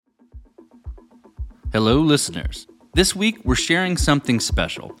Hello, listeners. This week, we're sharing something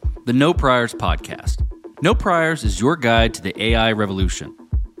special, the No Priors podcast. No Priors is your guide to the AI revolution.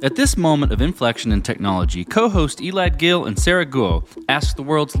 At this moment of inflection in technology, co-host Elad Gil and Sarah Guo ask the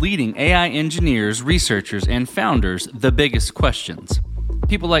world's leading AI engineers, researchers, and founders the biggest questions.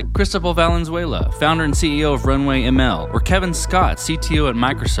 People like Cristobal Valenzuela, founder and CEO of Runway ML, or Kevin Scott, CTO at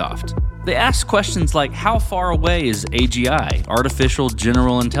Microsoft. They ask questions like, how far away is AGI, artificial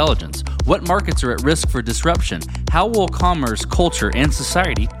general intelligence? What markets are at risk for disruption? How will commerce, culture, and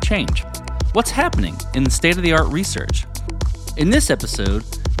society change? What's happening in the state-of-the-art research? In this episode,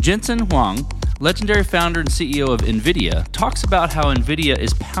 Jensen Huang, legendary founder and CEO of Nvidia, talks about how Nvidia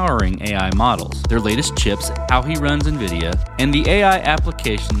is powering AI models, their latest chips, how he runs Nvidia, and the AI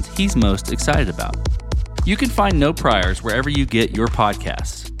applications he's most excited about. You can find No Priors wherever you get your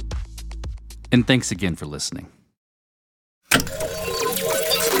podcasts. And thanks again for listening.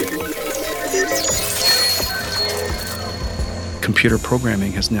 Computer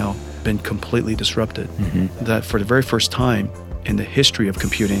programming has now been completely disrupted. That for the very first time in the history of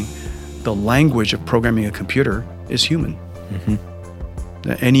computing, the language of programming a computer is human.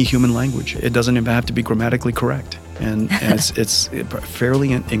 Any human language. It doesn't even have to be grammatically correct. And it's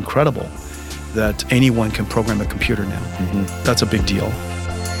fairly incredible that anyone can program a computer now. That's a big deal.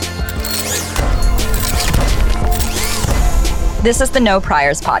 This is the No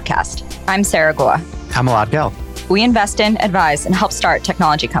Priors podcast. I'm Sarah Guo. I'm Elad Gil. We invest in, advise, and help start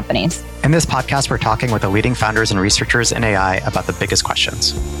technology companies. In this podcast, we're talking with the leading founders and researchers in AI about the biggest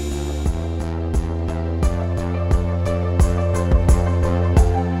questions.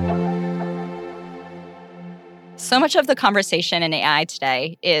 So much of the conversation in AI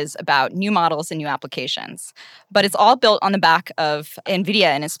today is about new models and new applications, but it's all built on the back of Nvidia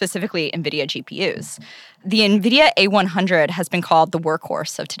and specifically Nvidia GPUs. The Nvidia A100 has been called the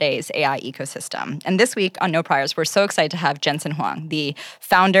workhorse of today's AI ecosystem. And this week on No Priors, we're so excited to have Jensen Huang, the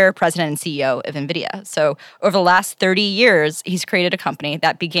founder, president, and CEO of Nvidia. So over the last 30 years, he's created a company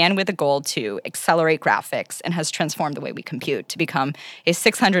that began with a goal to accelerate graphics and has transformed the way we compute to become a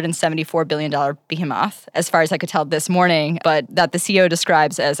 $674 billion behemoth, as far as I could tell this morning, but that the CEO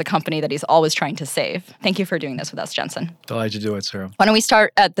describes as a company that he's always trying to save. Thank you for doing this with us, Jensen. Delighted to do it, Sarah. Why don't we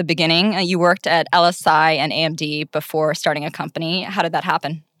start at the beginning? You worked at LSI and AMD before starting a company. How did that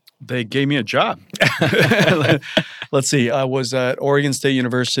happen? They gave me a job. Let's see. I was at Oregon State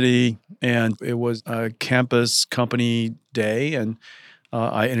University, and it was a campus company day, and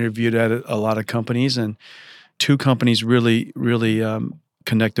I interviewed at a lot of companies, and two companies really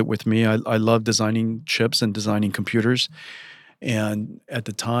connected with me. I love designing chips and designing computers. And at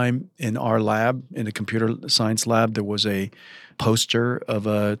the time in our lab, in the computer science lab, there was a poster of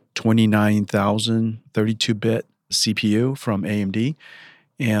a 29,000 32-bit CPU from AMD.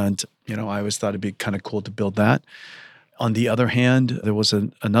 And, I always thought it'd be kind of cool to build that. On the other hand, there was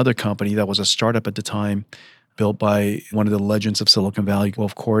another company that was a startup at the time built by one of the legends of Silicon Valley,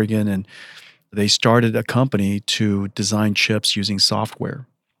 Wolf Corrigan. And they started a company to design chips using software,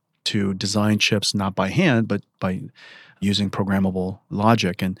 to design chips not by hand, but by using programmable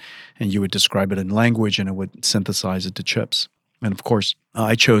logic, and you would describe it in language and it would synthesize it to chips. And of course,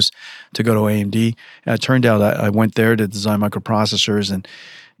 I chose to go to AMD. And it turned out I went there to design microprocessors, and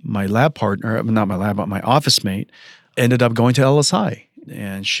my lab partner, not my lab, but my office mate, ended up going to LSI.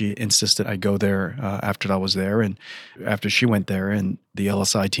 And she insisted I go there after I was there. And after she went there, and the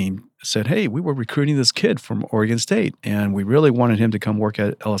LSI team said, hey, we were recruiting this kid from Oregon State, and we really wanted him to come work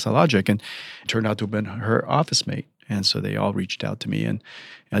at LSI Logic. And it turned out to have been her office mate. And so they all reached out to me, and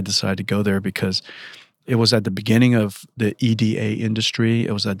I decided to go there because it was at the beginning of the EDA industry.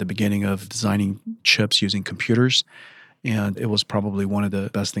 It was at the beginning of designing chips using computers. And it was probably one of the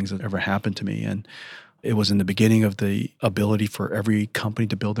best things that ever happened to me. And it was in the beginning of the ability for every company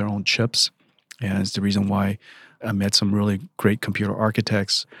to build their own chips. And it's the reason why I met some really great computer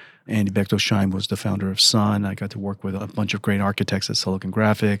architects. Andy Bechtolsheim was the founder of Sun. I got to work with a bunch of great architects at Silicon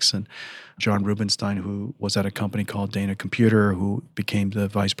Graphics, and John Rubinstein, who was at a company called Dana Computer, who became the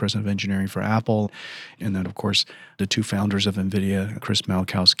vice president of engineering for Apple. And then, of course, the two founders of Nvidia, Chris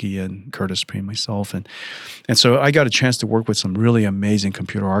Malachowski and Curtis Pree, myself. And so I got a chance to work with some really amazing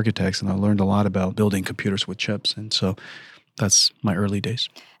computer architects, and I learned a lot about building computers with chips. And so that's my early days.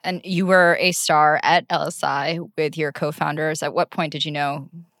 And you were a star at LSI with your co-founders. At what point did you know,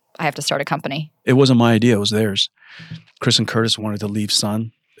 I have to start a company? It wasn't my idea. It was theirs. Chris and Curtis wanted to leave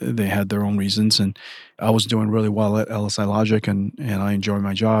Sun. They had their own reasons. And I was doing really well at LSI Logic, and I enjoyed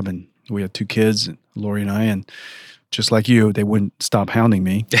my job. And we had two kids, Lori and I, and just like you, they wouldn't stop hounding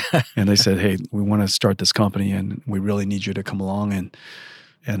me. And they said, hey, we want to start this company, and we really need you to come along. And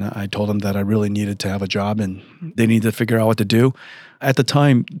And I told them that I really needed to have a job and they needed to figure out what to do. At the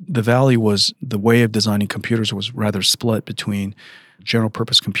time, the way of designing computers was rather split between general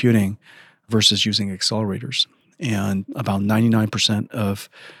purpose computing versus using accelerators. And about 99% of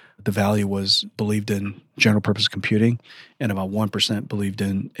the Valley was believed in general purpose computing and about 1% believed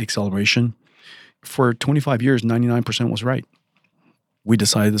in acceleration. For 25 years, 99% was right. We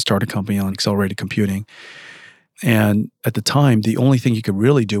decided to start a company on accelerated computing. And at the time, the only thing you could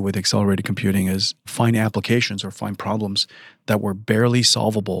really do with accelerated computing is find applications or find problems that were barely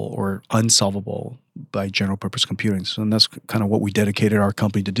solvable or unsolvable by general purpose computing. So that's kind of what we dedicated our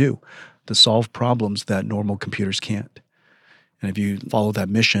company to do, to solve problems that normal computers can't. And if you follow that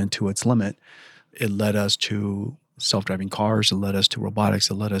mission to its limit, it led us to self-driving cars, it led us to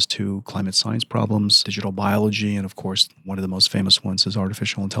robotics, it led us to climate science problems, digital biology, and of course, one of the most famous ones is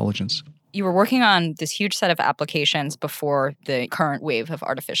artificial intelligence. You were working on this huge set of applications before the current wave of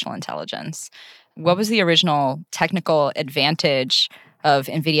artificial intelligence. What was the original technical advantage of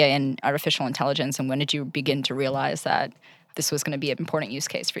Nvidia in artificial intelligence, and when did you begin to realize that this was going to be an important use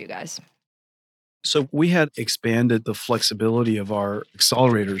case for you guys? So we had expanded the flexibility of our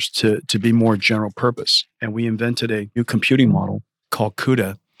accelerators to be more general purpose. And we invented a new computing model called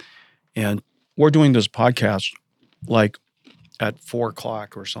CUDA. And we're doing this podcast like at 4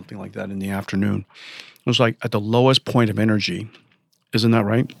 o'clock or something like that in the afternoon. It was like at the lowest point of energy. Isn't that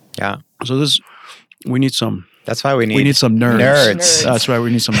right? Yeah. So we need some... That's why we need some nerds. Nerds. That's right. We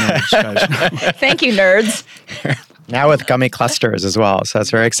need some nerds, guys. Thank you, nerds. Now with gummy clusters as well. So that's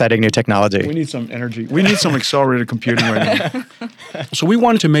very exciting new technology. We need some energy. We need some accelerated computing right now. So we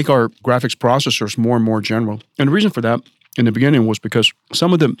wanted to make our graphics processors more and more general. And the reason for that in the beginning was because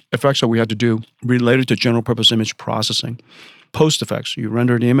some of the effects that we had to do related to general purpose image processing. Post effects. You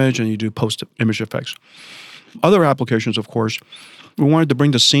render the image and you do post image effects. Other applications, of course, we wanted to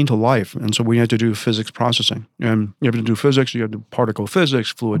bring the scene to life. And so we had to do physics processing. And you have to do physics, you have to do particle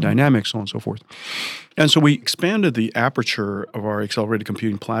physics, fluid dynamics, so on and so forth. And so we expanded the aperture of our accelerated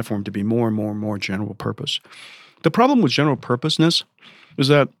computing platform to be more and more and more general purpose. The problem with general purposeness is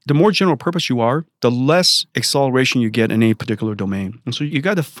that the more general purpose you are, the less acceleration you get in any particular domain. And so you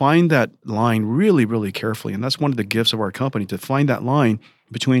got to find that line really, really carefully. And that's one of the gifts of our company, to find that line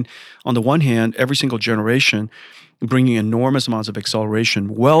between, on the one hand, every single generation bringing enormous amounts of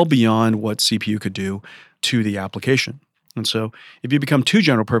acceleration well beyond what CPU could do to the application. And so if you become too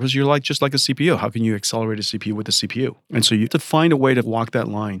general purpose, you're just like a CPU. How can you accelerate a CPU with a CPU? And so you have to find a way to walk that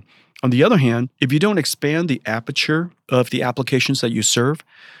line. On the other hand, if you don't expand the aperture of the applications that you serve,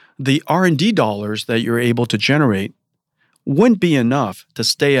 the R&D dollars that you're able to generate wouldn't be enough to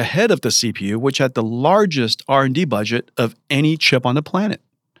stay ahead of the CPU, which had the largest R&D budget of any chip on the planet.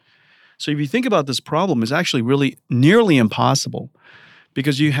 So if you think about this problem, it's actually really nearly impossible,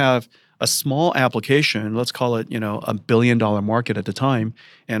 because you have a small application, let's call it, $1 billion market at the time,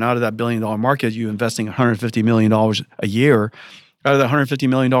 and out of that $1 billion market, you're investing $150 million a year. Out of that $150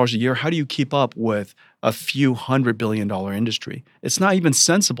 million a year, how do you keep up with a few $100 billion industry? It's not even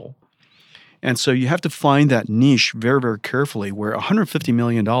sensible. And so you have to find that niche very, very carefully, where $150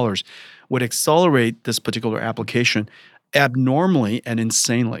 million would accelerate this particular application abnormally and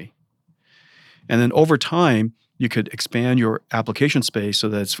insanely. And then over time, you could expand your application space so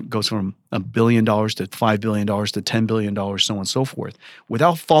that it goes from $1 billion to $5 billion to $10 billion, so on and so forth,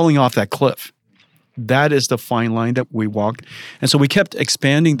 without falling off that cliff. That is the fine line that we walked. And so we kept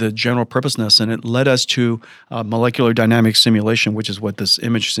expanding the general purposeness, and it led us to molecular dynamic simulation, which is what this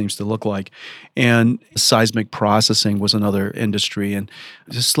image seems to look like. And seismic processing was another industry. And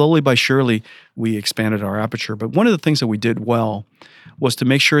just slowly but surely, we expanded our aperture. But one of the things that we did well was to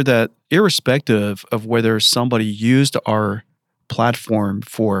make sure that, irrespective of whether somebody used our platform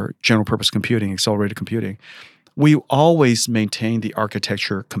for general purpose computing, accelerated computing, we always maintained the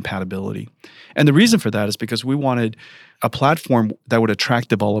architecture compatibility. And the reason for that is because we wanted a platform that would attract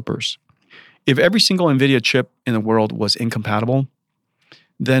developers. If every single NVIDIA chip in the world was incompatible,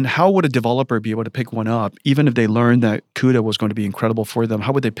 then how would a developer be able to pick one up, even if they learned that CUDA was going to be incredible for them?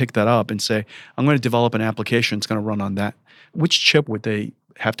 How would they pick that up and say, I'm going to develop an application that's going to run on that? Which chip would they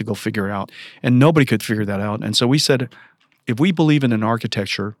have to go figure out? And nobody could figure that out. And so we said, if we believe in an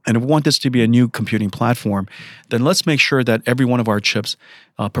architecture and if we want this to be a new computing platform, then let's make sure that every one of our chips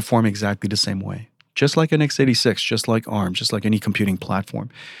perform exactly the same way. Just like an x86, just like ARM, just like any computing platform.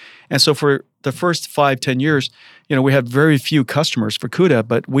 And so for the first 5-10 years, we had very few customers for CUDA,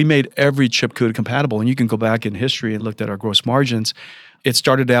 but we made every chip CUDA compatible. And you can go back in history and look at our gross margins. it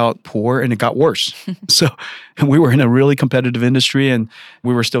started out poor and it got worse. So we were in a really competitive industry and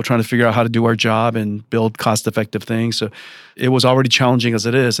we were still trying to figure out how to do our job and build cost-effective things. So it was already challenging as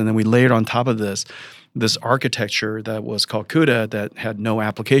it is. And then we layered on top of this architecture that was called CUDA that had no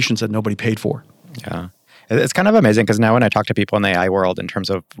applications that nobody paid for. Yeah. It's kind of amazing because now when I talk to people in the AI world in terms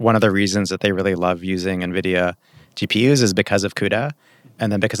of one of the reasons that they really love using NVIDIA GPUs is because of CUDA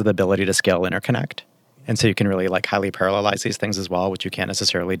and then because of the ability to scale interconnect. And so you can really like highly parallelize these things as well, which you can't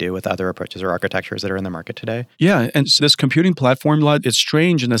necessarily do with other approaches or architectures that are in the market today. Yeah, and so this computing platform, it's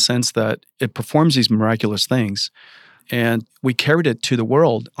strange in the sense that it performs these miraculous things. And we carried it to the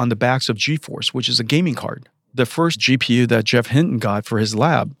world on the backs of GeForce, which is a gaming card. The first GPU that Jeff Hinton got for his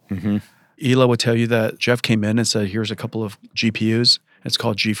lab, Ela would tell you that Jeff came in and said, here's a couple of GPUs. It's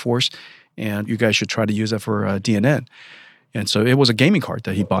called GeForce, and you guys should try to use it for DNN. And so it was a gaming card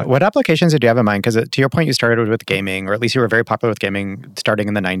that he bought. What applications did you have in mind? Because to your point, you started with gaming, or at least you were very popular with gaming starting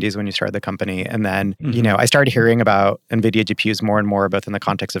in the 90s when you started the company. And then, I started hearing about NVIDIA GPUs more and more, both in the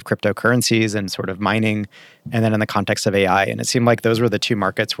context of cryptocurrencies and sort of mining, and then in the context of AI. And it seemed like those were the two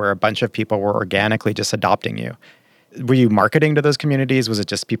markets where a bunch of people were organically just adopting you. Were you marketing to those communities? Was it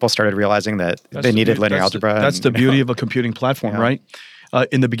just people started realizing that they needed linear algebra? That's the beauty of a computing platform, right?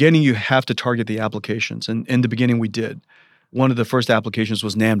 In the beginning, you have to target the applications. And in the beginning, we did. One of the first applications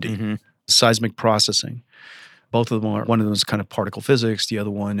was NAMD, seismic processing. Both of them one of them is kind of particle physics. The other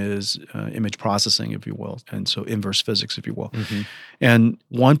one is image processing, if you will. And so inverse physics, if you will. And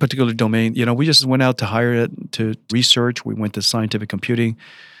one particular domain, we just went out to hire it to research. We went to scientific computing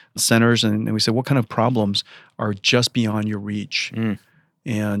centers and we said, what kind of problems are just beyond your reach?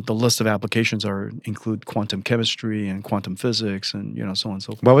 And the list of applications include quantum chemistry and quantum physics and so on and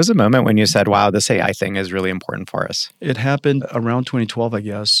so forth. What was the moment when you said, wow, this AI thing is really important for us? It happened around 2012, I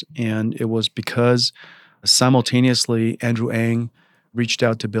guess. And it was because simultaneously Andrew Ng reached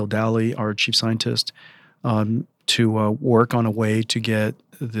out to Bill Dally, our chief scientist, to work on a way to get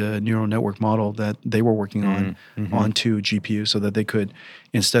the neural network model that they were working on onto GPU so that they could,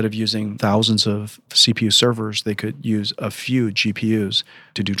 instead of using thousands of CPU servers, they could use a few GPUs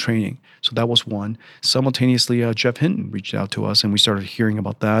to do training. So that was one. Simultaneously, Jeff Hinton reached out to us and we started hearing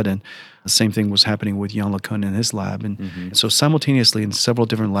about that. And the same thing was happening with Jan LeCun in his lab. And so simultaneously in several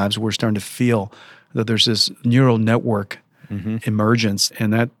different labs, we're starting to feel that there's this neural network emergence,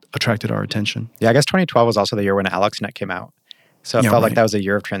 and that attracted our attention. Yeah, I guess 2012 was also the year when AlexNet came out. So it felt like that was a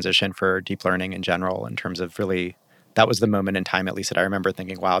year of transition for deep learning in general in terms of really, that was the moment in time, at least that I remember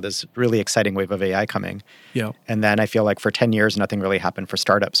thinking, wow, this really exciting wave of AI coming. Yeah. And then I feel like for 10 years, nothing really happened for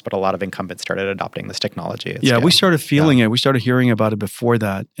startups, but a lot of incumbents started adopting this technology. We started feeling it. We started hearing about it before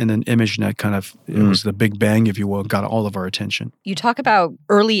that. And then ImageNet kind of, it was the big bang, if you will, got all of our attention. You talk about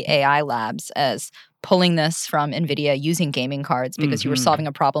early AI labs as pulling this from NVIDIA using gaming cards because you were solving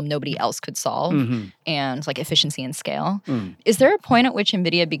a problem nobody else could solve and like efficiency and scale. Is there a point at which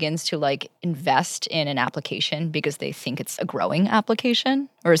NVIDIA begins to like invest in an application because they think it's a growing application?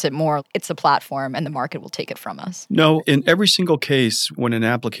 Or is it more, it's a platform and the market will take it from us? No, in every single case, when an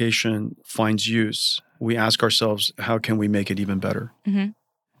application finds use, we ask ourselves, how can we make it even better?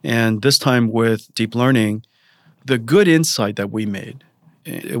 And this time with deep learning, the good insight that we made,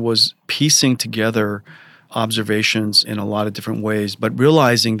 it was piecing together observations in a lot of different ways, but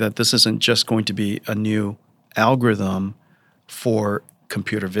realizing that this isn't just going to be a new algorithm for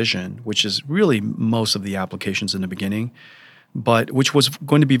computer vision, which is really most of the applications in the beginning, but which was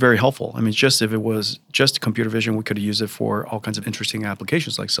going to be very helpful. I mean, just if it was just computer vision, we could use it for all kinds of interesting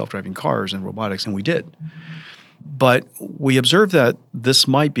applications like self-driving cars and robotics, and we did. But we observed that this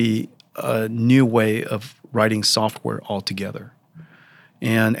might be a new way of writing software altogether.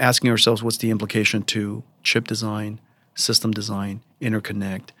 And asking ourselves, what's the implication to chip design, system design,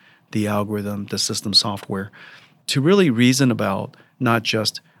 interconnect, the algorithm, the system software, to really reason about not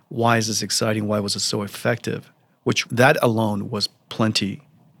just why is this exciting, why was it so effective, which that alone was plenty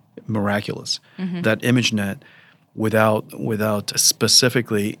miraculous. That ImageNet, without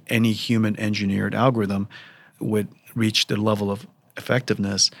specifically any human engineered algorithm, would reach the level of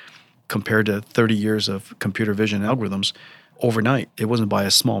effectiveness compared to 30 years of computer vision algorithms overnight. It wasn't by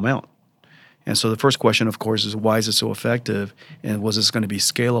a small amount. And so the first question, of course, is why is it so effective? And was this going to be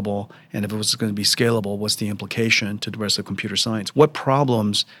scalable? And if it was going to be scalable, what's the implication to the rest of computer science? What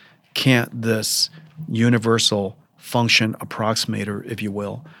problems can't this universal function approximator, if you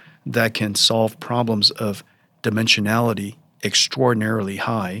will, that can solve problems of dimensionality extraordinarily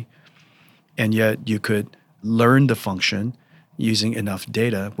high, and yet you could learn the function using enough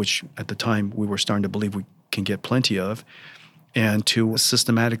data, which at the time we were starting to believe we can get plenty of, and to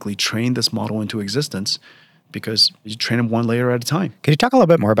systematically train this model into existence because you train them one layer at a time. Could you talk a little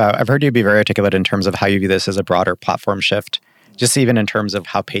bit more about, I've heard you be very articulate in terms of how you view this as a broader platform shift, just even in terms of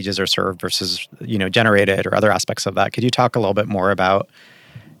how pages are served versus, generated or other aspects of that. Could you talk a little bit more about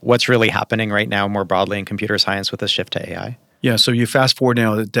what's really happening right now more broadly in computer science with this shift to AI? Yeah, so you fast forward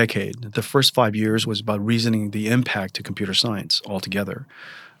now a decade. The first 5 years was about reasoning the impact to computer science altogether.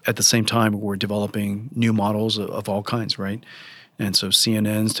 At the same time, we're developing new models of all kinds, right? And so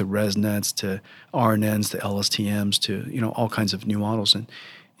CNNs to ResNets to RNNs to LSTMs to, all kinds of new models and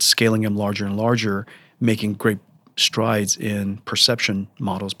scaling them larger and larger, making great strides in perception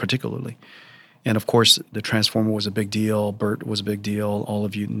models particularly. And of course, the transformer was a big deal. BERT was a big deal. All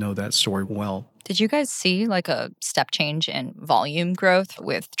of you know that story well. Did you guys see like a step change in volume growth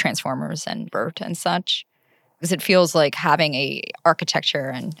with transformers and BERT and such? Because it feels like having a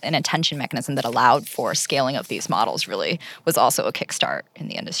architecture and an attention mechanism that allowed for scaling of these models really was also a kickstart in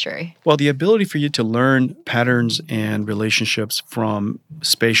the industry. Well, the ability for you to learn patterns and relationships from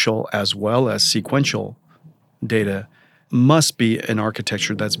spatial as well as sequential data must be an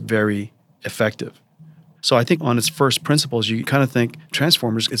architecture that's very effective. So I think on its first principles, you kind of think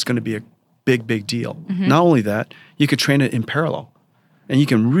transformers is going to be a big deal. Mm-hmm. Not only that, you could train it in parallel. And you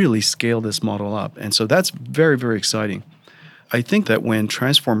can really scale this model up. And so that's very, very exciting. I think that when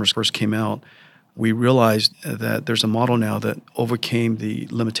transformers first came out, we realized that there's a model now that overcame the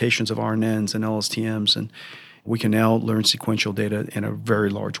limitations of RNNs and LSTMs, and we can now learn sequential data in a very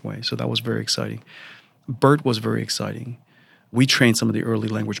large way. So that was very exciting. BERT was very exciting. We trained some of the early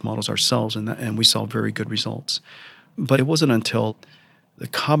language models ourselves, and we saw very good results. But it wasn't until the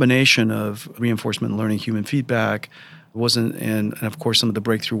combination of reinforcement learning, human feedback, and of course some of the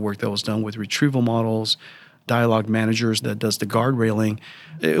breakthrough work that was done with retrieval models, dialogue managers that does the guardrailing.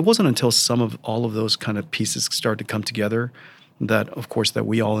 It wasn't until all of those kind of pieces started to come together that, of course, that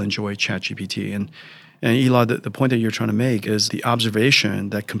we all enjoy ChatGPT. And Eli, the point that you're trying to make is the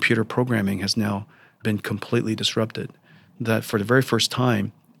observation that computer programming has now been completely disrupted. That for the very first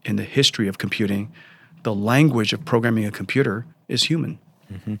time in the history of computing, the language of programming a computer is human.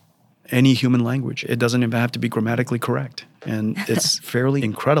 Mm-hmm. Any human language. It doesn't even have to be grammatically correct. And it's fairly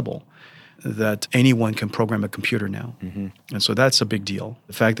incredible that anyone can program a computer now. Mm-hmm. And so that's a big deal.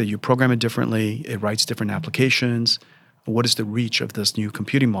 The fact that you program it differently, it writes different applications. What is the reach of this new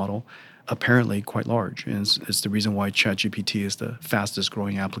computing model? Apparently quite large. And it's the reason why ChatGPT is the fastest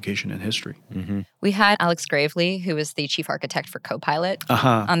growing application in history. Mm-hmm. We had Alex Gravely, who was the chief architect for Copilot,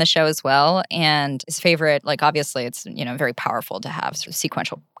 on the show as well. And his favorite, obviously it's, very powerful to have sort of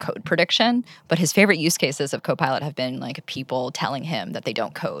sequential code prediction. But his favorite use cases of Copilot have been people telling him that they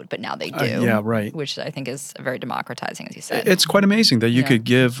don't code, but now they do. Yeah, right. Which I think is very democratizing, as you said. It's quite amazing that you could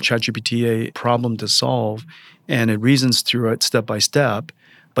give ChatGPT a problem to solve and it reasons through it step by step.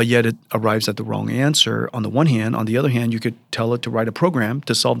 But yet it arrives at the wrong answer on the one hand. On the other hand, you could tell it to write a program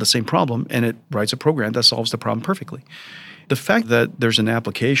to solve the same problem, and it writes a program that solves the problem perfectly. The fact that there's an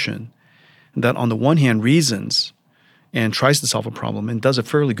application that on the one hand reasons and tries to solve a problem and does a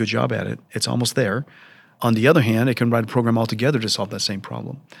fairly good job at it, it's almost there. On the other hand, it can write a program altogether to solve that same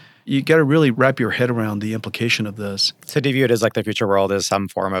problem. You got to really wrap your head around the implication of this. So do you view it as the future world as some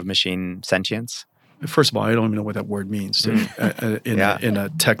form of machine sentience? First of all, I don't even know what that word means in a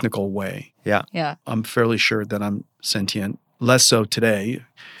technical way. Yeah. I'm fairly sure that I'm sentient. Less so today.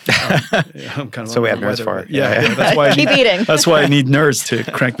 I'm kind of so we have nerds for it. Yeah. That's why Keep eating. That's why I need nerds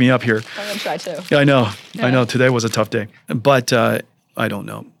to crank me up here. I'm going to try too. Yeah, I know. Today was a tough day. But I don't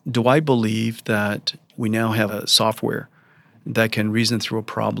know. Do I believe that we now have a software that can reason through a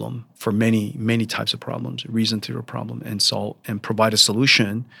problem for many, many types of problems, reason through a problem and solve and provide a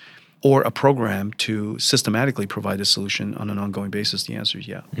solution, or a program to systematically provide a solution on an ongoing basis? The answer is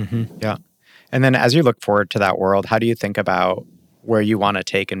yeah. Mm-hmm. Yeah. And then as you look forward to that world, how do you think about where you want to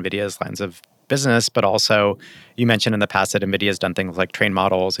take NVIDIA's lines of business, but also you mentioned in the past that NVIDIA has done things like train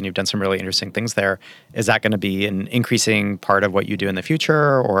models and you've done some really interesting things there. Is that going to be an increasing part of what you do in the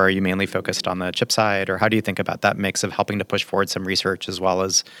future, or are you mainly focused on the chip side? Or how do you think about that mix of helping to push forward some research as well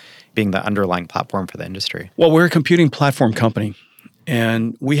as being the underlying platform for the industry? Well, we're a computing platform company.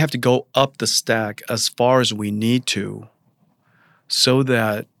 And we have to go up the stack as far as we need to so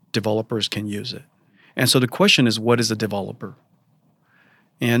that developers can use it. And so the question is, what is a developer?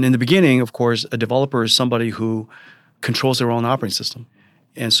 And in the beginning, of course, a developer is somebody who controls their own operating system.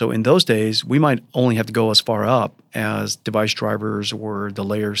 And so in those days, we might only have to go as far up as device drivers or the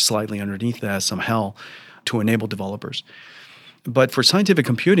layer slightly underneath that somehow to enable developers. But for scientific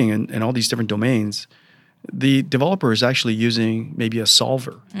computing and all these different domains, the developer is actually using maybe a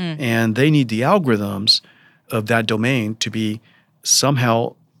solver, and they need the algorithms of that domain to be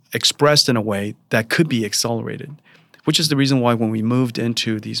somehow expressed in a way that could be accelerated, which is the reason why when we moved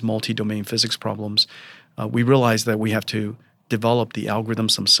into these multi-domain physics problems, we realized that we have to develop the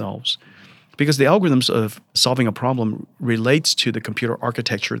algorithms themselves. Because the algorithms of solving a problem relates to the computer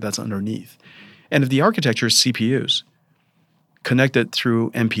architecture that's underneath. And if the architecture is CPUs connected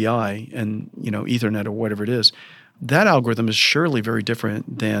through MPI and Ethernet or whatever it is, that algorithm is surely very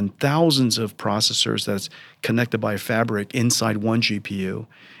different than thousands of processors that's connected by a fabric inside one GPU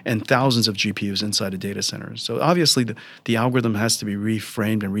and thousands of GPUs inside a data center. So obviously the algorithm has to be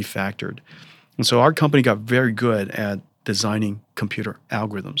reframed and refactored. And so our company got very good at designing computer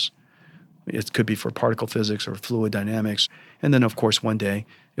algorithms. It could be for particle physics or fluid dynamics. And then, of course, one day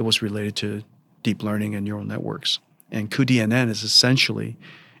it was related to deep learning and neural networks. And cuDNN is essentially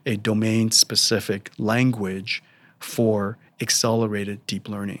a domain-specific language for accelerated deep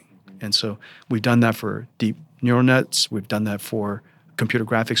learning. And so we've done that for deep neural nets. We've done that for computer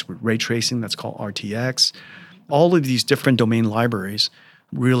graphics with ray tracing. That's called RTX. All of these different domain libraries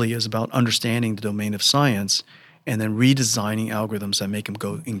really is about understanding the domain of science and then redesigning algorithms that make them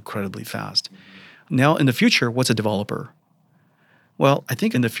go incredibly fast. Now, in the future, what's a developer? Well, I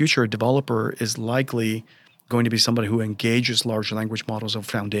think in the future, a developer is likely going to be somebody who engages large language models or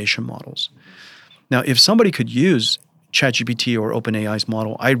foundation models. Now, if somebody could use ChatGPT or OpenAI's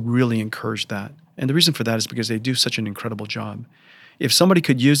model, I really encourage that. And the reason for that is because they do such an incredible job. If somebody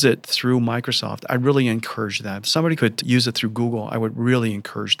could use it through Microsoft, I really encourage that. If somebody could use it through Google, I would really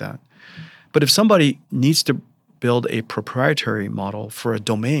encourage that. But if somebody needs to build a proprietary model for a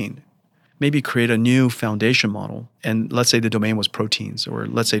domain, maybe create a new foundation model, and let's say the domain was proteins, or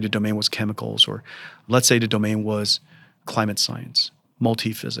let's say the domain was chemicals, or let's say the domain was climate science,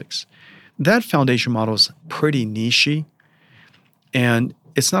 multi-physics. That foundation model is pretty niche-y, and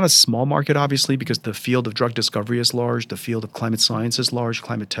it's not a small market, obviously, because the field of drug discovery is large, the field of climate science is large,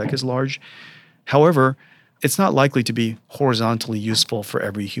 climate tech is large. However, it's not likely to be horizontally useful for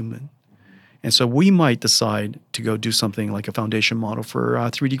every human. And so we might decide to go do something like a foundation model for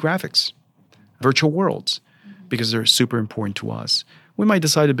 3D graphics, virtual worlds, because they're super important to us. We might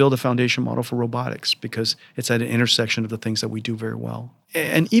decide to build a foundation model for robotics because it's at an intersection of the things that we do very well.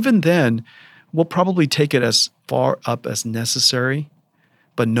 And even then, we'll probably take it as far up as necessary,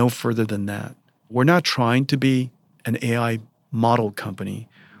 but no further than that. We're not trying to be an AI model company.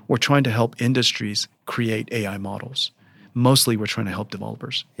 We're trying to help industries create AI models. Mostly, we're trying to help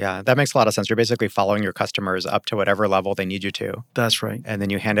developers. Yeah, that makes a lot of sense. You're basically following your customers up to whatever level they need you to. That's right. And then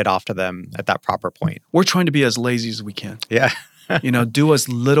you hand it off to them at that proper point. We're trying to be as lazy as we can. Yeah. Do as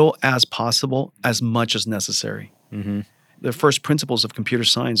little as possible, as much as necessary. Mm-hmm. The first principles of computer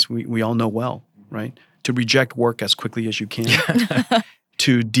science, we all know well, right? To reject work as quickly as you can.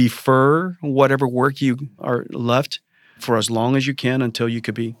 To defer whatever work you are left for as long as you can until you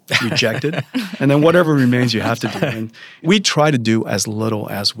could be rejected. And then whatever remains, you have to do. And we try to do as little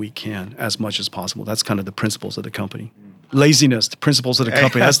as we can, as much as possible. That's kind of the principles of the company. Laziness, the principles of the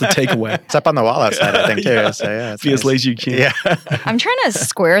company. That's the takeaway. It's up on the wall outside, I think, too. Yeah. So, yeah, be as lazy as you can. Yeah. I'm trying to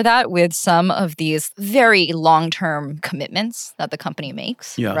square that with some of these very long-term commitments that the company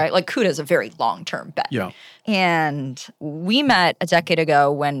makes, right? Like CUDA is a very long-term bet. Yeah. And we met a decade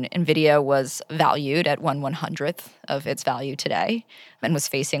ago when Nvidia was valued at 1/100th of its value today and was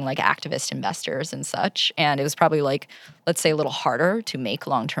facing like activist investors and such. And it was probably like, let's say, a little harder to make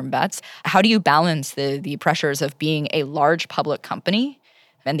long-term bets. How do you balance the pressures of being a large public company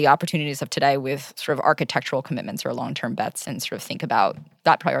and the opportunities of today with sort of architectural commitments or long-term bets and sort of think about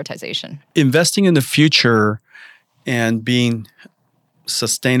that prioritization? Investing in the future and being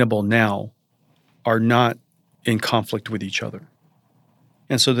sustainable now are not in conflict with each other.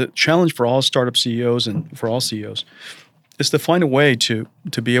 And so the challenge for all startup CEOs and for all CEOs is to find a way to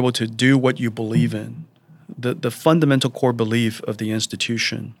be able to do what you believe in, the fundamental core belief of the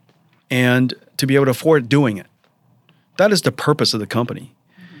institution, and to be able to afford doing it. That is the purpose of the company.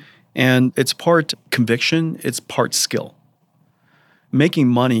 And it's part conviction, it's part skill. Making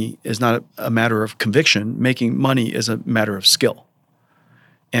money is not a matter of conviction. Making money is a matter of skill.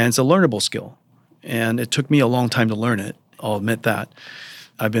 And it's a learnable skill. And it took me a long time to learn it. I'll admit that.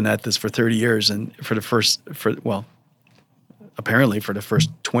 I've been at this for 30 years, and apparently for the first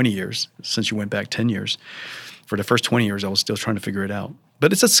 20 years, since you went back 10 years, for the first 20 years, I was still trying to figure it out.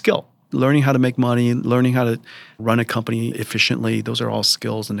 But it's a skill. Learning how to make money, learning how to run a company efficiently, those are all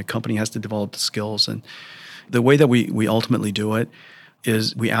skills, and the company has to develop the skills. And the way that we ultimately do it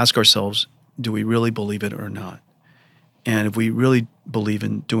is we ask ourselves, do we really believe it or not? And if we really believe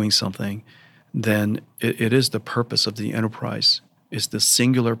in doing something, then it is the purpose of the enterprise. It's the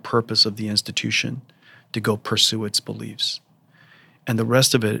singular purpose of the institution to go pursue its beliefs. And the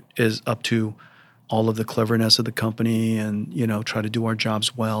rest of it is up to all of the cleverness of the company and, try to do our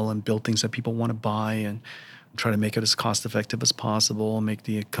jobs well and build things that people want to buy and try to make it as cost effective as possible, make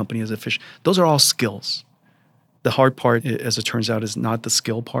the company as efficient. Those are all skills. The hard part, as it turns out, is not the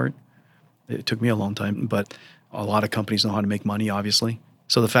skill part. It took me a long time, but a lot of companies know how to make money, obviously.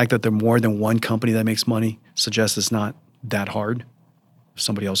 So the fact that there are more than one company that makes money suggests it's not that hard. If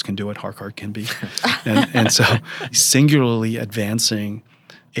somebody else can do it, hard can be. and so singularly advancing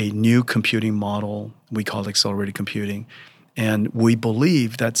a new computing model, we call it accelerated computing. And we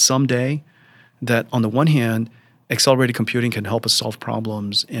believe that someday that on the one hand, accelerated computing can help us solve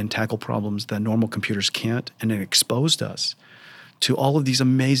problems and tackle problems that normal computers can't, and it exposed us to all of these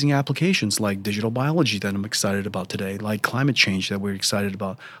amazing applications like digital biology that I'm excited about today, like climate change that we're excited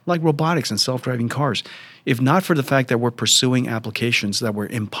about, like robotics and self-driving cars. If not for the fact that we're pursuing applications that were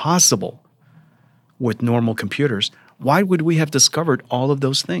impossible with normal computers, why would we have discovered all of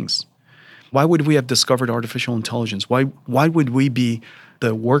those things? Why would we have discovered artificial intelligence? Why would we be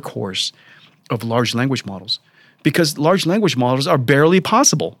the workhorse of large language models? Because large language models are barely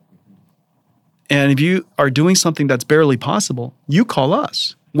possible. And if you are doing something that's barely possible, you call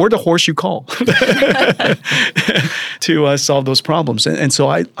us. We're the horse you call to solve those problems. And so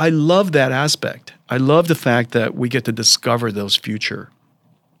I love that aspect. I love the fact that we get to discover those future.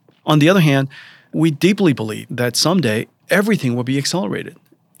 On the other hand, we deeply believe that someday everything will be accelerated.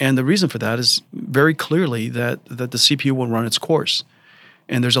 And the reason for that is very clearly that the CPU will run its course.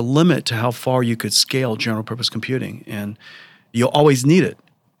 And there's a limit to how far you could scale general purpose computing. And you'll always need it.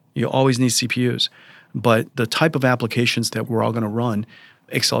 You always need CPUs. But the type of applications that we're all going to run,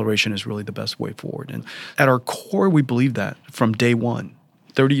 acceleration is really the best way forward. And at our core, we believe that from day one.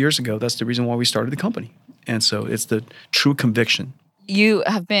 30 years ago, that's the reason why we started the company. And so it's the true conviction. You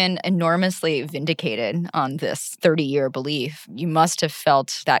have been enormously vindicated on this 30-year belief. You must have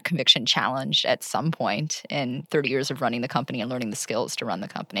felt that conviction challenged at some point in 30 years of running the company and learning the skills to run the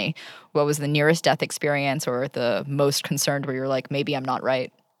company. What was the nearest death experience or the most concerned where you're like, maybe I'm not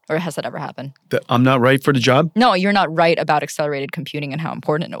right? Or has that ever happened? I'm not right for the job? No, you're not right about accelerated computing and how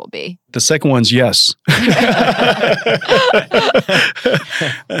important it will be. The second one's yes.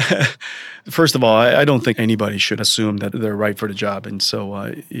 First of all, I don't think anybody should assume that they're right for the job. And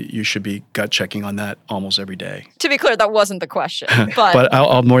so you should be gut checking on that almost every day. To be clear, that wasn't the question. But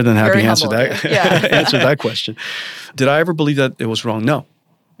I'll more than happy answer that, yeah. answer that question. Did I ever believe that it was wrong? No.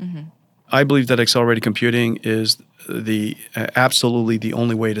 Mm-hmm. I believe that accelerated computing is absolutely the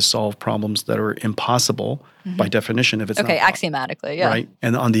only way to solve problems that are impossible by definition if it's not axiomatically, yeah. Right?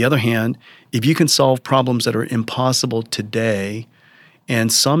 And on the other hand, if you can solve problems that are impossible today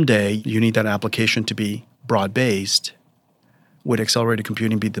and someday you need that application to be broad-based, would accelerated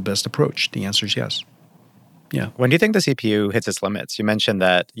computing be the best approach? The answer is yes. Yeah. When do you think the CPU hits its limits? You mentioned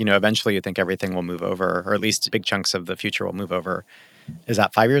that, eventually you think everything will move over, or at least big chunks of the future will move over. Is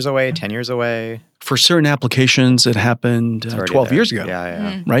that 5 years away, 10 years away? For certain applications, it happened 12 years ago.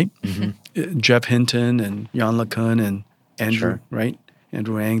 Yeah. Right? Mm-hmm. Jeff Hinton and Yann LeCun and Andrew, right?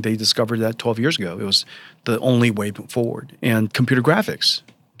 Andrew Huang, they discovered that 12 years ago. It was the only way forward. And computer graphics,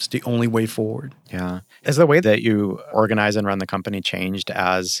 it's the only way forward. Yeah. Has the way that you organize and run the company changed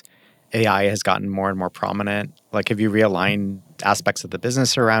as AI has gotten more and more prominent? Like, have you realigned aspects of the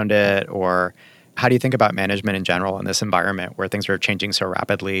business around it? Or how do you think about management in general in this environment where things are changing so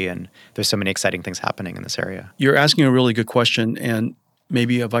rapidly and there's so many exciting things happening in this area? You're asking a really good question. And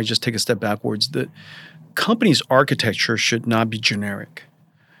maybe if I just take a step backwards, the company's architecture should not be generic.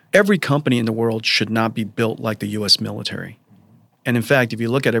 Every company in the world should not be built like the U.S. military. And in fact, if you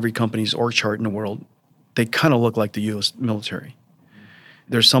look at every company's org chart in the world, they kind of look like the U.S. military.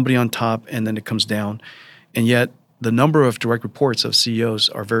 There's somebody on top and then it comes down. And yet the number of direct reports of CEOs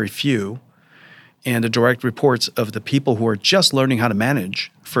are very few. And the direct reports of the people who are just learning how to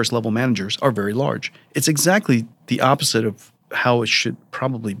manage, first-level managers, are very large. It's exactly the opposite of how it should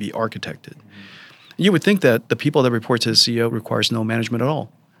probably be architected. You would think that the people that report to the CEO requires no management at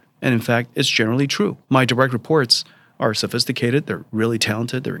all. And in fact, it's generally true. My direct reports are sophisticated. They're really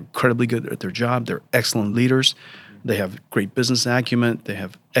talented. They're incredibly good at their job. They're excellent leaders. They have great business acumen. They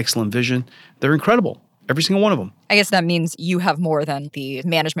have excellent vision. They're incredible. Every single one of them. I guess that means you have more than the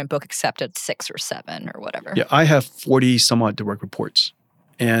management book accepted 6 or 7 or whatever. Yeah, I have 40 somewhat direct reports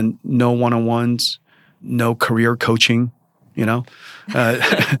and no one-on-ones, no career coaching,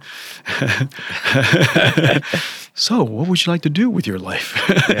 So what would you like to do with your life?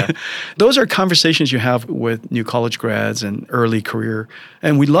 Yeah. Those are conversations you have with new college grads and early career.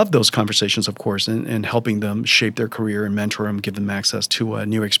 And we love those conversations, of course, and helping them shape their career and mentor them, give them access to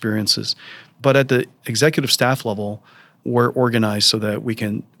new experiences. But at the executive staff level, we're organized so that we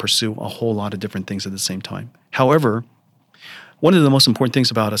can pursue a whole lot of different things at the same time. However, one of the most important things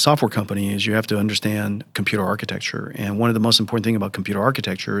about a software company is you have to understand computer architecture. And one of the most important things about computer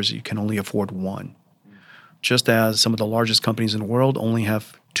architecture is you can only afford one. Just as some of the largest companies in the world only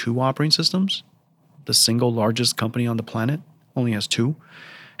have 2 operating systems, the single largest company on the planet only has 2.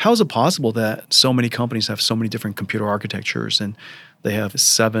 How is it possible that so many companies have so many different computer architectures and they have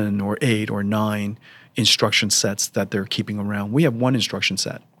 7 or 8 or 9 instruction sets that they're keeping around? We have one instruction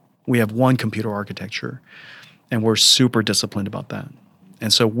set. We have one computer architecture. And we're super disciplined about that.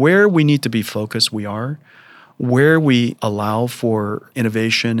 And so where we need to be focused, we are. Where we allow for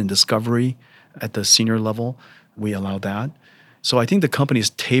innovation and discovery at the senior level, we allow that. So I think the company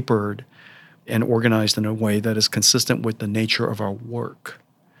is tapered and organized in a way that is consistent with the nature of our work.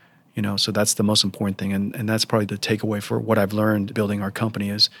 So that's the most important thing. And that's probably the takeaway for what I've learned building our company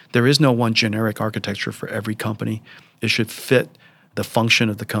is there is no one generic architecture for every company. It should fit the function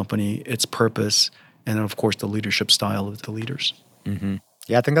of the company, its purpose, and then, of course, the leadership style of the leaders. Mm-hmm.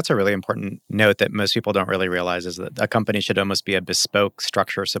 Yeah, I think that's a really important note that most people don't really realize is that a company should almost be a bespoke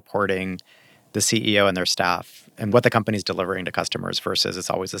structure supporting the CEO and their staff and what the company's delivering to customers versus it's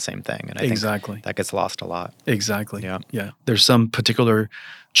always the same thing. And I think that gets lost a lot. Exactly. Yeah. There's some particular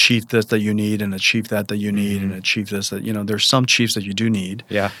chief this that you need and a chief that you need and a chief this that, there's some chiefs that you do need.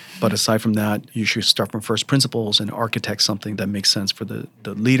 Yeah. But aside from that, you should start from first principles and architect something that makes sense for the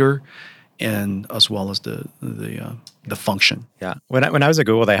leader and as well as the function. Yeah. When I was at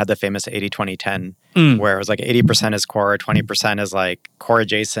Google, they had the famous 80-20-10 where it was like 80% is core, 20% is like core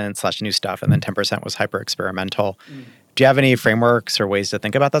adjacent / new stuff, and then 10% was hyper experimental. Do you have any frameworks or ways to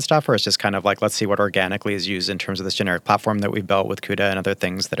think about that stuff? Or it's just kind of like, let's see what organically is used in terms of this generic platform that we've built with CUDA and other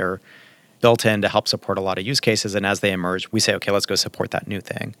things that are built in to help support a lot of use cases. And as they emerge, we say, okay, let's go support that new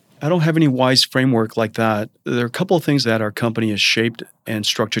thing. I don't have any wise framework like that. There are a couple of things that our company is shaped and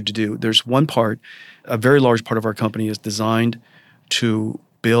structured to do. There's one part, a very large part of our company is designed to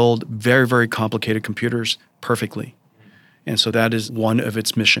build very, very complicated computers perfectly. And so that is one of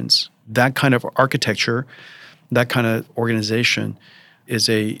its missions. That kind of architecture, that kind of organization is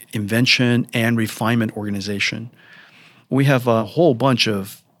a invention and refinement organization. We have a whole bunch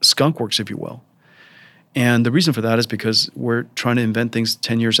of skunkworks, if you will. And the reason for that is because we're trying to invent things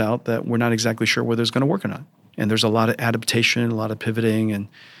 10 years out that we're not exactly sure whether it's going to work or not. And there's a lot of adaptation, a lot of pivoting. And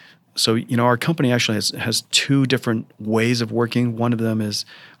so, our company actually has 2 different ways of working. One of them is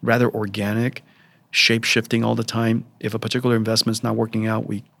rather organic, shape-shifting all the time. If a particular investment's not working out,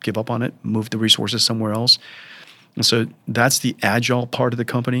 we give up on it, move the resources somewhere else. And so that's the agile part of the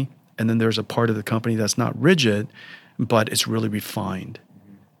company. And then there's a part of the company that's not rigid, but it's really refined.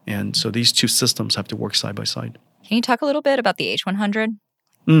 And so these 2 systems have to work side by side. Can you talk a little bit about the H100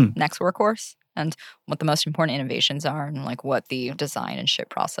 next workhorse and what the most important innovations are and like what the design and ship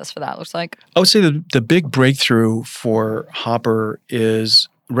process for that looks like? I would say the big breakthrough for Hopper is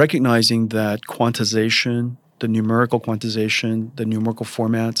recognizing that quantization, the numerical quantization, the numerical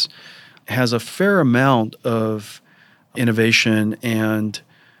formats, has a fair amount of innovation and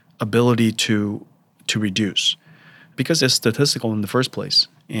ability to reduce because it's statistical in the first place.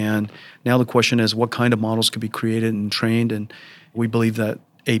 And now the question is what kind of models could be created and trained. And we believe that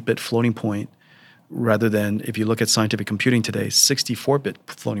 8-bit floating point, rather than, if you look at scientific computing today, 64-bit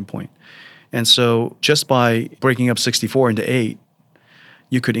floating point. And so just by breaking up 64 into 8,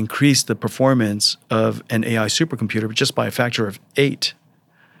 you could increase the performance of an AI supercomputer just by a factor of 8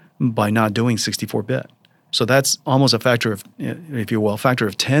 by not doing 64-bit. So that's almost a factor of, if you will, a factor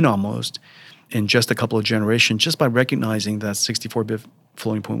of 10 almost in just a couple of generations, just by recognizing that 64-bit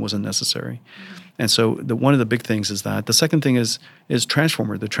floating point wasn't necessary. And so one of the big things is that. The second thing is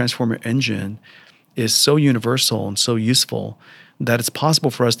Transformer. The Transformer engine is so universal and so useful that it's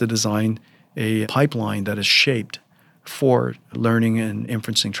possible for us to design a pipeline that is shaped for learning and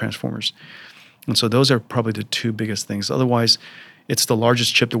inferencing transformers. And so those are probably the 2 biggest things. Otherwise, it's the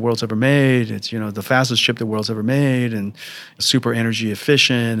largest chip the world's ever made. It's the fastest chip the world's ever made, and super energy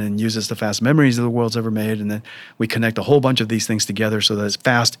efficient, and uses the fast memories the world's ever made. And then we connect a whole bunch of these things together so that it's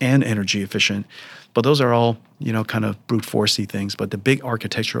fast and energy efficient. But those are all kind of brute forcey things. But the big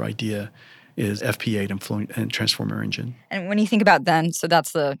architecture idea is FP8 and Transformer engine. And when you think about then, so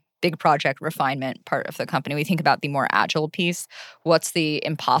that's the big project refinement part of the company. We think about the more agile piece. What's the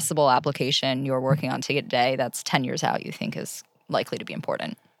impossible application you're working on today that's 10 years out you think is likely to be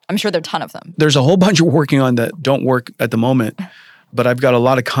important? I'm sure there are a ton of them. There's a whole bunch we're working on that don't work at the moment, but I've got a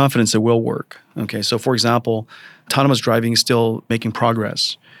lot of confidence it will work. Okay, so for example, autonomous driving is still making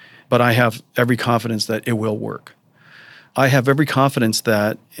progress, but I have every confidence that it will work. I have every confidence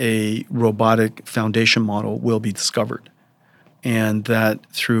that a robotic foundation model will be discovered. and that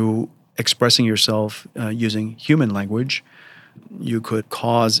through expressing yourself using human language, you could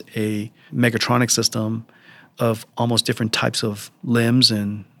cause a mechatronic system of almost different types of limbs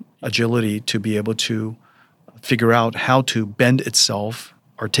and agility to be able to figure out how to bend itself,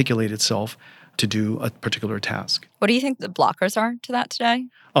 articulate itself to do a particular task. What do you think the blockers are to that today?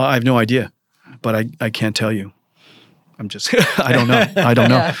 I have no idea, but I can't tell you. I'm just, I don't know. I don't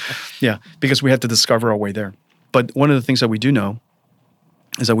know. Yeah, because we have to discover our way there. But one of the things that we do know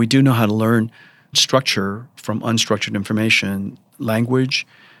is that we do know how to learn structure from unstructured information, language,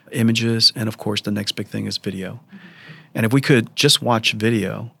 images, and of course, the next big thing is video. And if we could just watch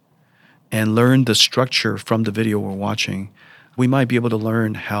video and learn the structure from the video we're watching, we might be able to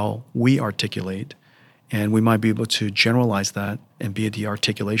learn how we articulate, and we might be able to generalize that and be the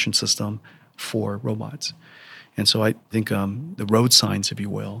articulation system for robots. And so I think the road signs, if you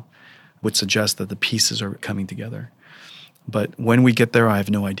will, would suggest that the pieces are coming together. But when we get there, I have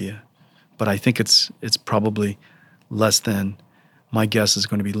no idea. But I think it's probably less than, my guess is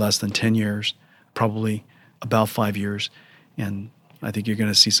going to be less than 10 years, probably about 5 years. And I think you're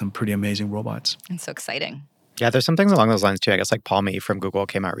going to see some pretty amazing robots. It's so exciting. Yeah, there's some things along those lines too. I guess like Palmy from Google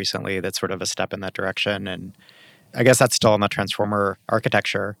came out recently that's sort of a step in that direction. And I guess that's still on the transformer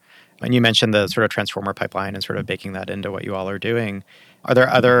architecture. And you mentioned the sort of transformer pipeline and sort of baking that into what you all are doing. Are there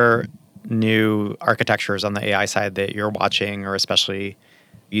other new architectures on the AI side that you're watching or especially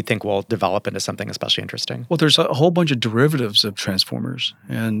you think will develop into something especially interesting? Well, there's a whole bunch of derivatives of transformers,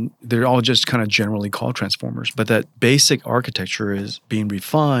 and they're all just kind of generally called transformers. But that basic architecture is being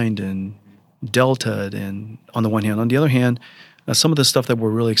refined and deltaed, and on the one hand. On the other hand, some of the stuff that we're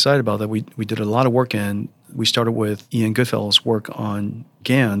really excited about that we did a lot of work in, we started with Ian Goodfellow's work on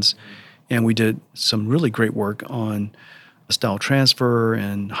GANs, and we did some really great work on style transfer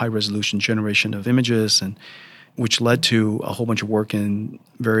and high-resolution generation of images, and which led to a whole bunch of work in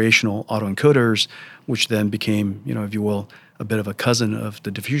variational autoencoders, which then became, if you will, a bit of a cousin of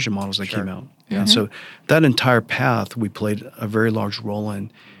the diffusion models that came out. Mm-hmm. And so that entire path we played a very large role in.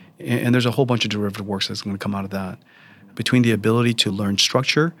 And there's a whole bunch of derivative works that's going to come out of that. Between the ability to learn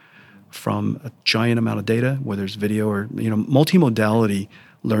structure from a giant amount of data, whether it's video or, multimodality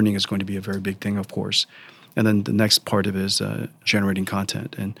learning is going to be a very big thing, of course. And then the next part of it is generating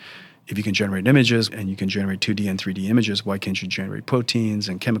content. And if you can generate images and you can generate 2D and 3D images, why can't you generate proteins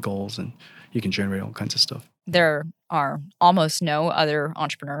and chemicals, and you can generate all kinds of stuff? There are almost no other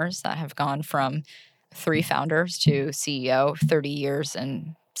entrepreneurs that have gone from 3 founders to CEO, 30 years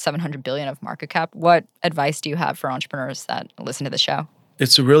and $700 billion of market cap. What advice do you have for entrepreneurs that listen to the show?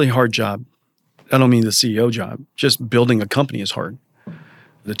 It's a really hard job. I don't mean the CEO job. Just building a company is hard.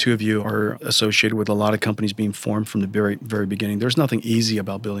 The two of you are associated with a lot of companies being formed from the very, very beginning. There's nothing easy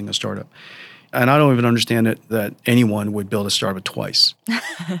about building a startup. And I don't even understand it that anyone would build a startup twice.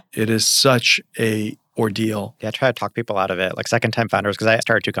 It is such a ordeal. Yeah, I try to talk people out of it. Like second-time founders, because I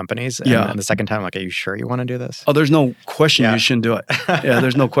started 2 companies. And the second time, I'm like, are you sure you want to do this? Oh, there's no question you shouldn't do it. Yeah,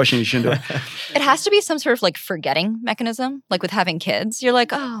 there's no question you shouldn't do it. It has to be some sort of like forgetting mechanism. Like with having kids, you're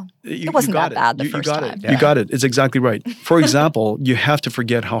like, it wasn't that bad the first time. You got it. It's exactly right. For example, you have to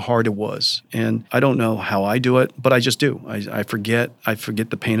forget how hard it was. And I don't know how I do it, but I just do. I forget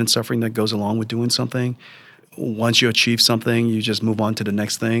the pain and suffering that goes along with doing something. Once you achieve something, you just move on to the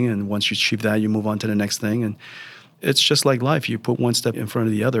next thing. And once you achieve that, you move on to the next thing. And it's just like life. You put one step in front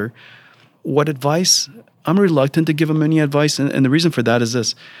of the other. What advice? I'm reluctant to give them any advice. And the reason for that is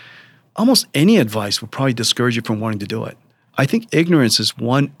this. Almost any advice would probably discourage you from wanting to do it. I think ignorance is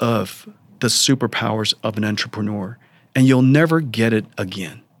one of the superpowers of an entrepreneur. And you'll never get it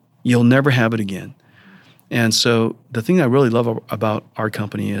again. You'll never have it again. And so the thing I really love about our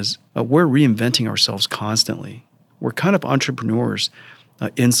company is we're reinventing ourselves constantly. We're kind of entrepreneurs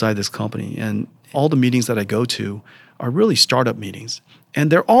inside this company. And all the meetings that I go to are really startup meetings. And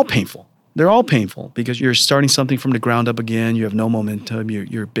they're all painful. They're all painful because you're starting something from the ground up again. You have no momentum.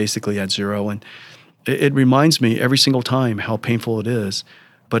 You're basically at zero. And it reminds me every single time how painful it is.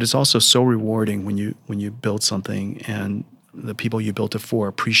 But it's also so rewarding when you build something and the people you built it for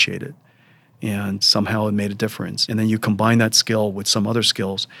appreciate it. And somehow it made a difference. And then you combine that skill with some other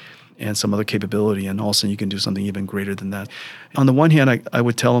skills and some other capability, and all of a sudden you can do something even greater than that. On the one hand, I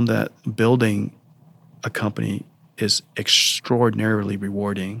would tell them that building a company is extraordinarily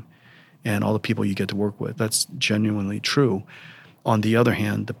rewarding, and all the people you get to work with, that's genuinely true. On the other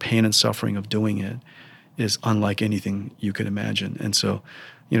hand, the pain and suffering of doing it is unlike anything you could imagine. And so,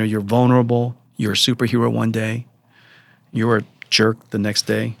 you're vulnerable, you're a superhero one day, you're a jerk the next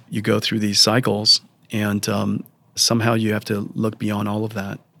day. You go through these cycles, and somehow you have to look beyond all of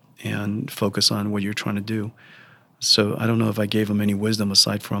that and focus on what you're trying to do. So I don't know if I gave them any wisdom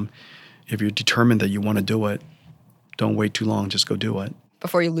aside from if you're determined that you want to do it, don't wait too long, just go do it.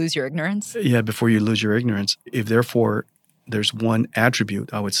 Before you lose your ignorance? Yeah, before you lose your ignorance. If therefore there's one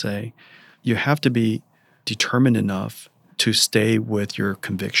attribute, I would say, you have to be determined enough to stay with your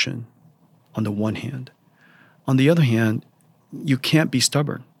conviction on the one hand. On the other hand, you can't be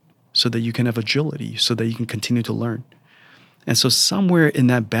stubborn so that you can have agility, so that you can continue to learn. And so somewhere in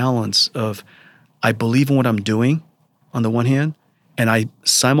that balance of I believe in what I'm doing on the one hand, and I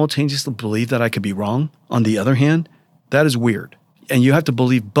simultaneously believe that I could be wrong on the other hand, that is weird. And you have to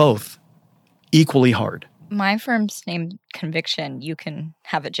believe both equally hard. My firm's named Conviction. You can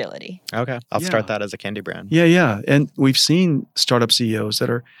have agility. Okay. I'll start that as a candy brand. Yeah. And we've seen startup CEOs that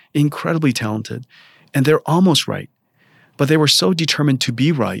are incredibly talented, and they're almost right. But they were so determined to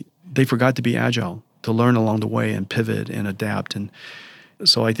be right, they forgot to be agile, to learn along the way and pivot and adapt. And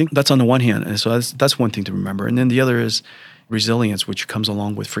so I think that's on the one hand. And so that's one thing to remember. And then the other is resilience, which comes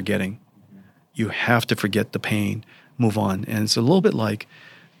along with forgetting. You have to forget the pain, move on. And it's a little bit like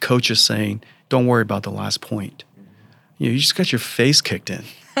coaches saying, don't worry about the last point. You just got your face kicked in,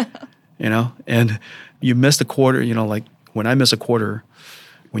 and you missed a quarter. Like when I miss a quarter,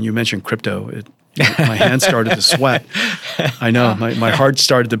 when you mentioned crypto, my hands started to sweat. I know, my heart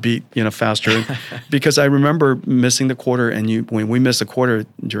started to beat, faster because I remember missing the quarter. And when we missed a quarter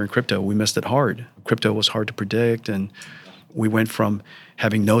during crypto, we missed it hard. Crypto was hard to predict, and we went from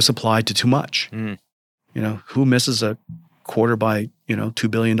having no supply to too much. Who misses a quarter by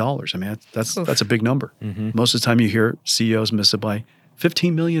 $2 billion? I mean, that's a big number. Mm-hmm. Most of the time you hear CEOs miss it by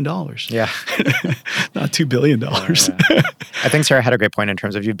 $15 million. Yeah. Not $2 billion. Yeah. I think Sarah had a great point in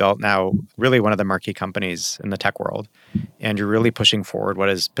terms of you've built now really one of the marquee companies in the tech world, and you're really pushing forward what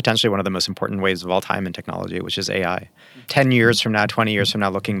is potentially one of the most important waves of all time in technology, which is AI. 10 years from now, 20 years from now,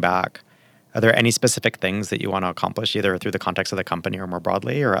 looking back, are there any specific things that you want to accomplish either through the context of the company or more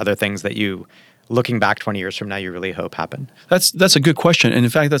broadly, or other things that you, looking back 20 years from now, you really hope happen? That's a good question. And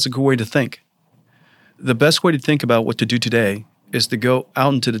in fact, that's a good way to think. The best way to think about what to do today is to go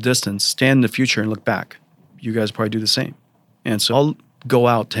out into the distance, stand in the future, and look back. You guys probably do the same. And so I'll go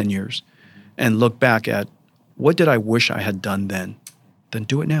out 10 years and look back at what did I wish I had done then? Then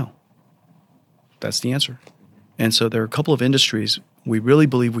do it now. That's the answer. And so there are a couple of industries we really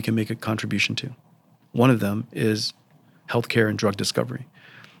believe we can make a contribution to. One of them is healthcare and drug discovery.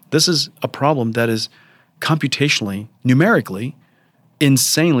 This is a problem that is computationally, numerically,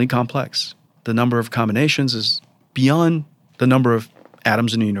 insanely complex. The number of combinations is beyond the number of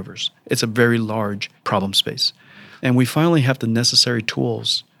atoms in the universe. It's a very large problem space. And we finally have the necessary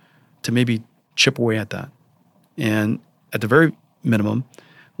tools to maybe chip away at that. And at the very minimum,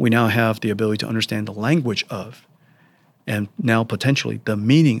 we now have the ability to understand the language of, and now potentially the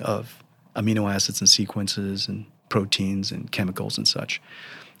meaning of, amino acids and sequences and proteins and chemicals and such.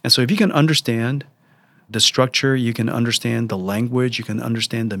 And so if you can understand the structure, you can understand the language, you can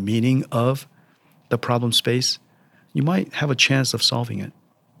understand the meaning of the problem space, you might have a chance of solving it.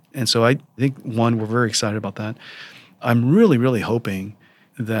 And so I think, one, we're very excited about that. I'm really, really hoping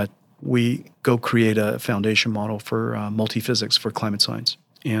that we go create a foundation model for multi-physics for climate science.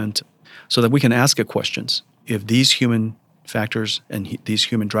 And so that we can ask it questions. If these human factors and these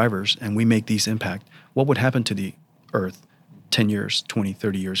human drivers, and we make these impact, what would happen to the Earth 10 years, 20,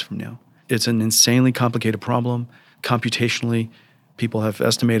 30 years from now? It's an insanely complicated problem. Computationally, people have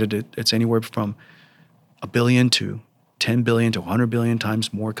estimated it's anywhere from 1 billion to 10 billion to 100 billion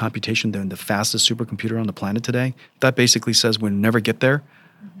times more computation than the fastest supercomputer on the planet today. That basically says we'll never get there.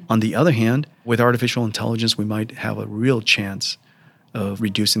 Mm-hmm. On the other hand, with artificial intelligence, we might have a real chance of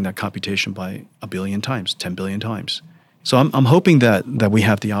reducing that computation by 1 billion times, 10 billion times. So I'm hoping that we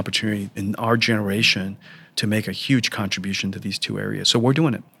have the opportunity in our generation to make a huge contribution to these two areas. So we're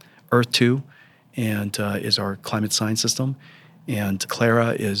doing it. Earth 2 and is our climate science system, and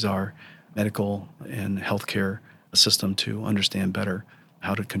Clara is our medical and healthcare system to understand better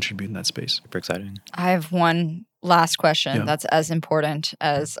how to contribute in that space. Super exciting. I have one last question that's as important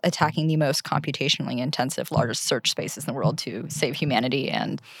as attacking the most computationally intensive, largest search spaces in the world to save humanity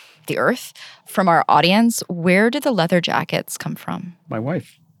and the Earth. From our audience, where did the leather jackets come from? My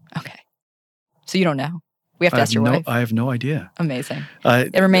wife. Okay. So you don't know? We have to ask your wife? I have no idea. Amazing.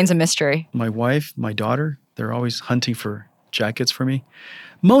 It remains a mystery. My wife, my daughter, they're always hunting for jackets for me.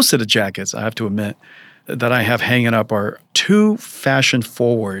 Most of the jackets, I have to admit, that I have hanging up are too fashion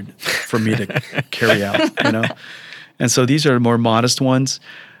forward for me to carry out, And so these are more modest ones.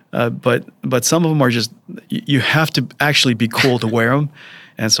 But some of them are just, you have to actually be cool to wear them.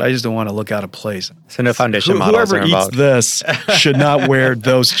 And so I just don't want to look out of place. So no foundation models are Whoever involved. eats this should not wear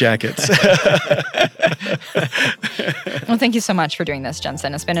those jackets. Well, thank you so much for doing this,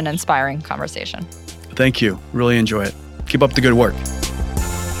 Jensen. It's been an inspiring conversation. Thank you. Really enjoy it. Keep up the good work.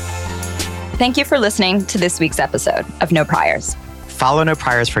 Thank you for listening to this week's episode of No Priors. Follow No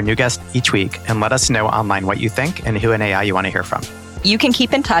Priors for new guests each week and let us know online what you think and who in AI you want to hear from. You can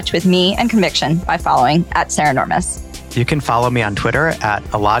keep in touch with me and Conviction by following @Saranormous. You can follow me on Twitter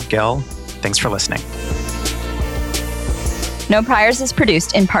 @AladGil. Thanks for listening. No Priors is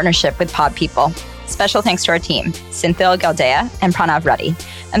produced in partnership with Pod People. Special thanks to our team, Cynthia Galdea and Pranav Reddy,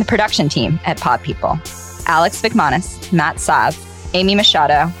 and the production team at Pod People. Alex Vikmanis, Matt Sav, Amy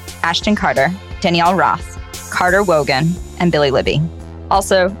Machado, Ashton Carter, Danielle Roth, Carter Wogan, and Billy Libby.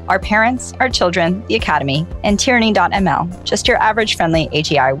 Also, our parents, our children, the Academy, and Tyranny.ml, just your average friendly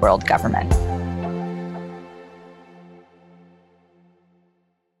AGI world government.